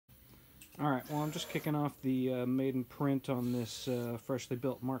Alright, well I'm just kicking off the maiden print on this freshly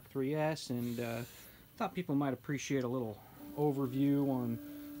built MK3S, and thought people might appreciate a little overview on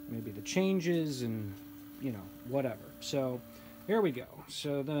maybe the changes and, you know, whatever. So here we go.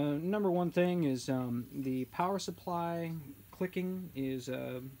 So the number one thing is the power supply clicking is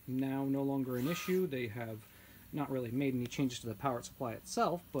now no longer an issue. They have not really made any changes to the power supply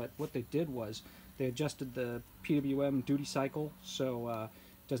itself, but what they did was they adjusted the PWM duty cycle, so it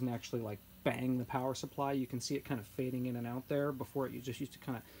doesn't actually like bang the power supply. You can see it kind of fading in and out there. Before it, you just used to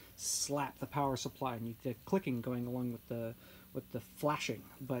kind of slap the power supply, and you get clicking going along with the flashing,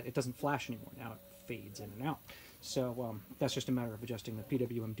 but it doesn't flash anymore. Now it fades in and out. So that's just a matter of adjusting the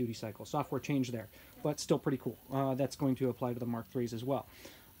PWM duty cycle. Software change there, but still pretty cool. That's going to apply to the MK3s as well.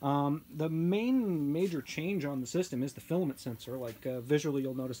 The main major change on the system is the filament sensor. Like visually,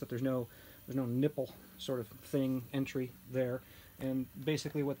 you'll notice that there's no nipple sort of thing entry there. And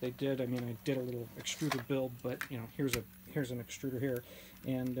basically what they did, I mean, I did a little extruder build, but you know, here's an extruder here,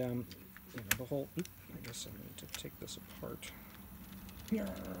 and you know, the whole. Oops, I guess I need to take this apart. If I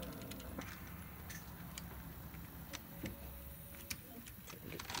can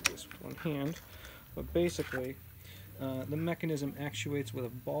get through this with one hand, but basically, the mechanism actuates with a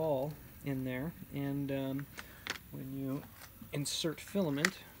ball in there, and when you insert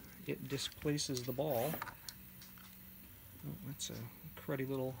filament, it displaces the ball. Oh, that's a cruddy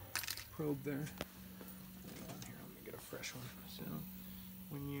little probe there. Here, let me get a fresh one. So,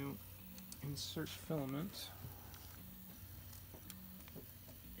 when you insert filament,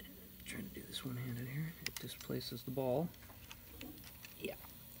 trying to do this one-handed here, it displaces the ball. Yeah,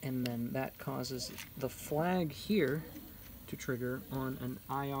 and then that causes the flag here to trigger on an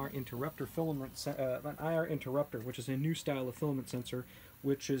IR interrupter which is a new style of filament sensor,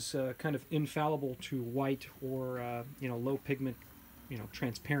 which is kind of infallible to white or you know, low pigment, you know,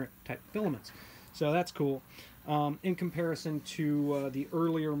 transparent type filaments. So that's cool. In comparison to the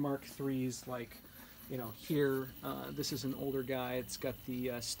earlier MK3s, like, you know, here, this is an older guy. It's got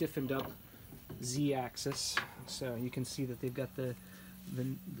the stiffened up Z-axis, so you can see that they've got the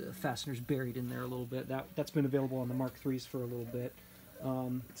fasteners buried in there a little bit. That's been available on the MK3s for a little bit.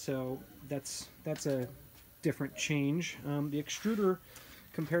 So that's a different change. The extruder,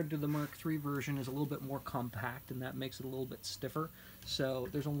 compared to the MK3 version, is a little bit more compact, and that makes it a little bit stiffer. So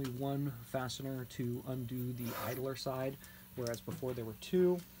there's only one fastener to undo the idler side, whereas before there were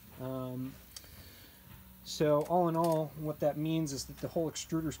two. So all in all, what that means is that the whole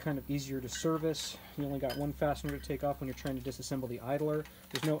extruder is kind of easier to service. You only got one fastener to take off when you're trying to disassemble the idler.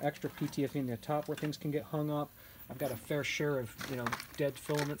 There's no extra PTFE in the top where things can get hung up. I've got a fair share of, you know, dead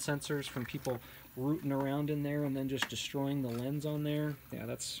filament sensors from people rooting around in there and then just destroying the lens on there. Yeah,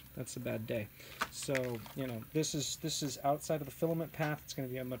 that's a bad day. So, you know, this is outside of the filament path. It's going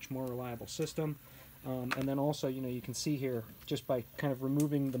to be a much more reliable system. And then also, you know, you can see here, just by kind of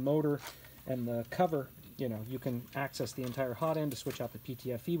removing the motor and the cover, you know, you can access the entire hot end to switch out the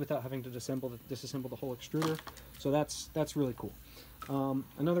PTFE without having to disassemble the whole extruder. So that's really cool.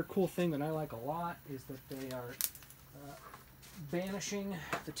 Another cool thing that I like a lot is that they are banishing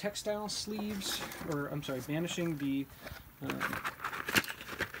the textile sleeves, or I'm sorry, banishing the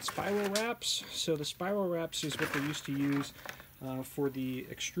spiral wraps. So the spiral wraps is what they used to use for the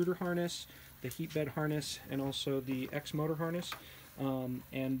extruder harness, the heat bed harness, and also the X motor harness.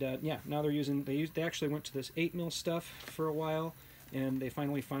 Yeah, now they actually went to this 8mm stuff for a while, and they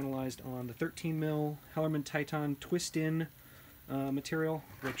finally finalized on the 13mm Hellerman Titan twist-in material,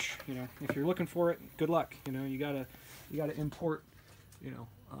 which, you know, if you're looking for it, good luck. You know, you gotta import, you know,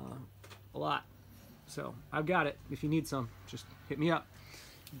 a lot. So I've got it. If you need some, just hit me up.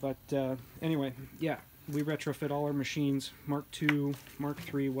 But anyway, yeah, we retrofit all our machines, Mark II, Mark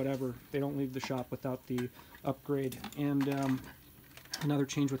III, whatever. They don't leave the shop without the upgrade. And another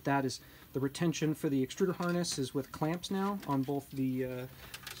change with that is the retention for the extruder harness is with clamps now on both the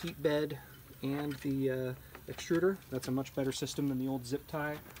heat bed and the extruder. That's a much better system than the old zip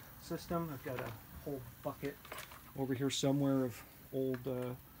tie system. I've got a whole bucket over here somewhere of old,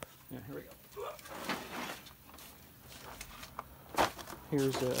 yeah, here we go.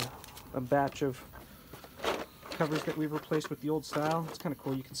 Here's a batch of covers that we've replaced with the old style. It's kind of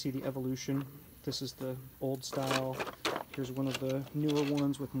cool. You can see the evolution. This is the old style. Here's one of the newer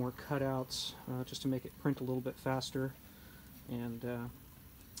ones with more cutouts, just to make it print a little bit faster, and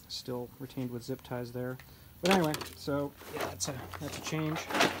still retained with zip ties there. But anyway, so yeah, that's a change.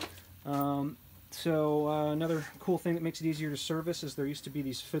 Another cool thing that makes it easier to service is there used to be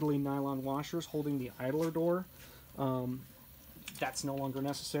these fiddly nylon washers holding the idler door. That's no longer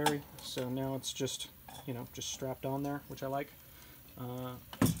necessary, so now it's just, you know, just strapped on there, which I like.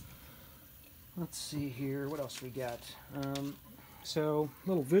 let's see here, what else we got? So,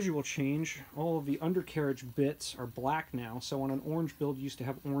 little visual change. All of the undercarriage bits are black now. So on an orange build, you used to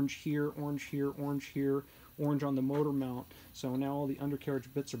have orange here, orange here, orange here, orange on the motor mount. So now all the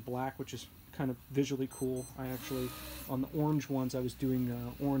undercarriage bits are black, which is kind of visually cool. I actually, on the orange ones, I was doing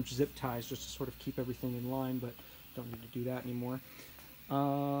orange zip ties just to sort of keep everything in line, but don't need to do that anymore.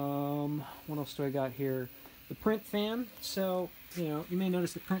 What else do I got here? The print fan. So, you may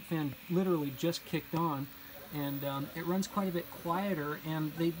notice the print fan literally just kicked on, and it runs quite a bit quieter,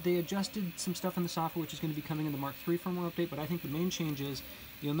 and they adjusted some stuff in the software which is going to be coming in the Mark III firmware update, but I think the main change is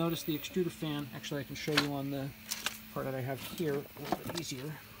you'll notice the extruder fan. Actually, I can show you on the part that I have here a little bit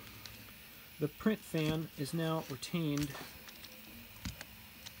easier. The print fan is now retained.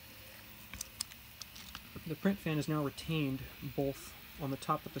 The print fan is now retained both on the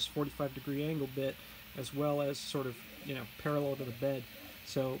top with this 45-degree angle bit as well as sort of, parallel to the bed.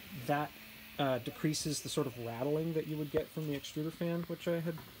 So that decreases the sort of rattling that you would get from the extruder fan, which I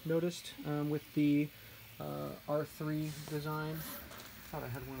had noticed with the R3 design. I thought I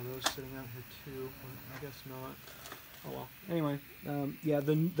had one of those sitting out here too, but I guess not. Oh well. Anyway, yeah,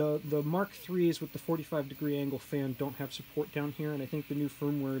 the Mark IIIs with the 45-degree angle fan don't have support down here, and I think the new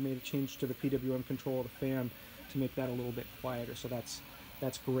firmware made a change to the PWM control of the fan to make that a little bit quieter. So that's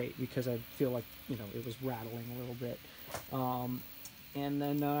great, because I feel like it was rattling a little bit. And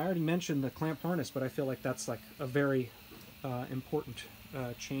then I already mentioned the clamp harness, but I feel like that's like a very important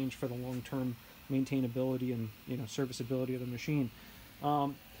change for the long-term maintainability and serviceability of the machine.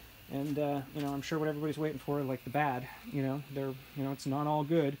 And I'm sure what everybody's waiting for, like the bad, it's not all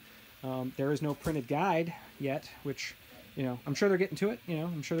good. There is no printed guide yet, which, I'm sure they're getting to it.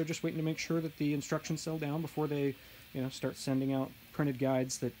 I'm sure they're just waiting to make sure that the instructions settle down before they, start sending out printed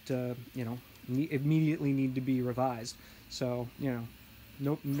guides that, immediately need to be revised. So,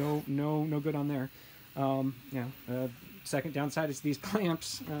 no good on there. Second downside is these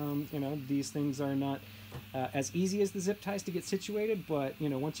clamps. These things are not as easy as the zip ties to get situated, but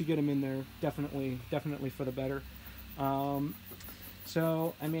once you get them in there, definitely for the better.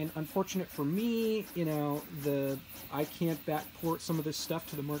 So I mean, unfortunate for me, I can't backport some of this stuff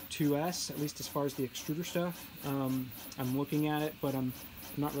to the Mark IIS, at least as far as the extruder stuff. I'm looking at it, but I'm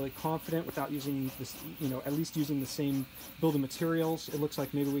not really confident without using this, at least using the same building materials. It looks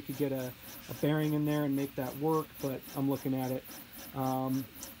like maybe we could get a bearing in there and make that work, but I'm looking at it.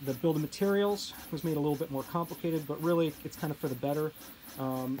 The building materials was made a little bit more complicated, but really it's kind of for the better.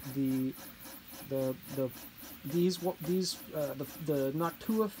 The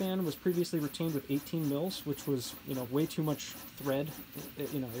Noctua fan was previously retained with 18 mils, which was way too much thread.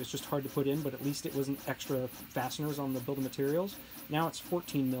 It was just hard to put in, but at least it wasn't extra fasteners on the building materials. Now it's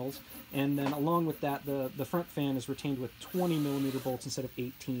 14 mils, and then along with that, the front fan is retained with 20 millimeter bolts instead of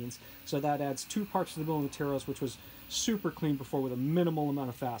 18s. So that adds 2 parts to the building materials, which was super clean before with a minimal amount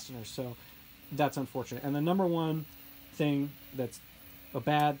of fasteners. So that's unfortunate. And the number one thing that's a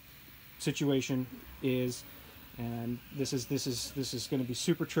bad situation is, and this is going to be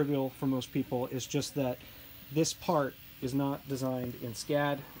super trivial for most people, is just that this part is not designed in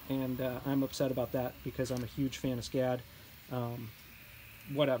SCAD, and I'm upset about that because I'm a huge fan of SCAD.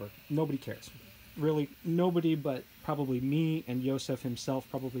 Whatever, nobody cares. Really, nobody but probably me and Yosef himself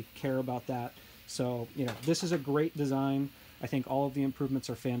probably care about that. So, this is a great design. I think all of the improvements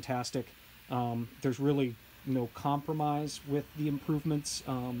are fantastic. There's really no compromise with the improvements.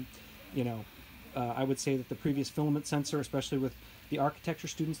 I would say that the previous filament sensor, especially with the architecture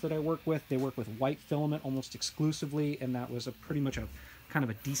students that I work with, they work with white filament almost exclusively, and that was pretty much a kind of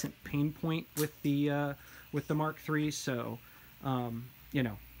a decent pain point with the Mark III. So, I'm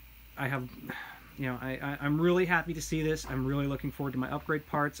really happy to see this. I'm really looking forward to my upgrade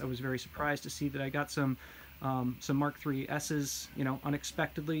parts. I was very surprised to see that I got some Mark III's,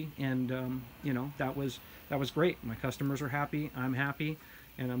 unexpectedly, and that was great. My customers are happy. I'm happy.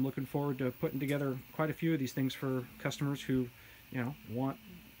 And I'm looking forward to putting together quite a few of these things for customers who, want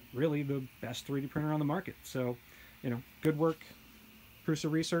really the best 3D printer on the market. So, good work,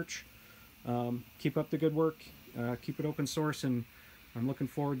 Prusa Research. Keep up the good work. Keep it open source, and I'm looking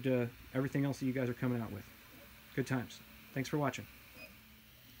forward to everything else that you guys are coming out with. Good times. Thanks for watching.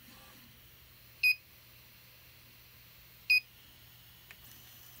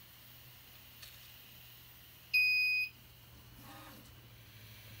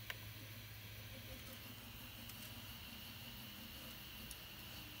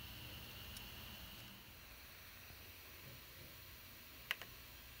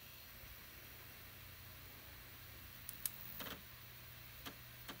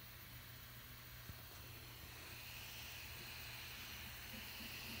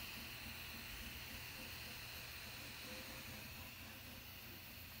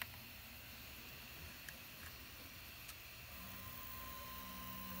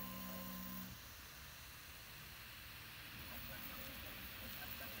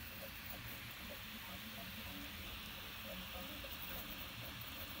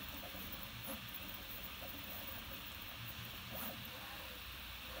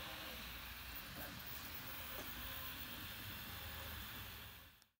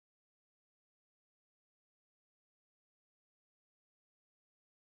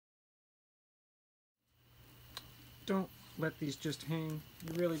 don't let these just hang.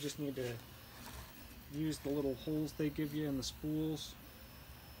 You really just need to use the little holes they give you in the spools.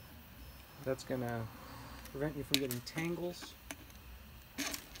 That's going to prevent you from getting tangles. It's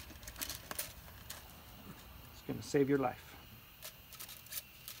going to save your life.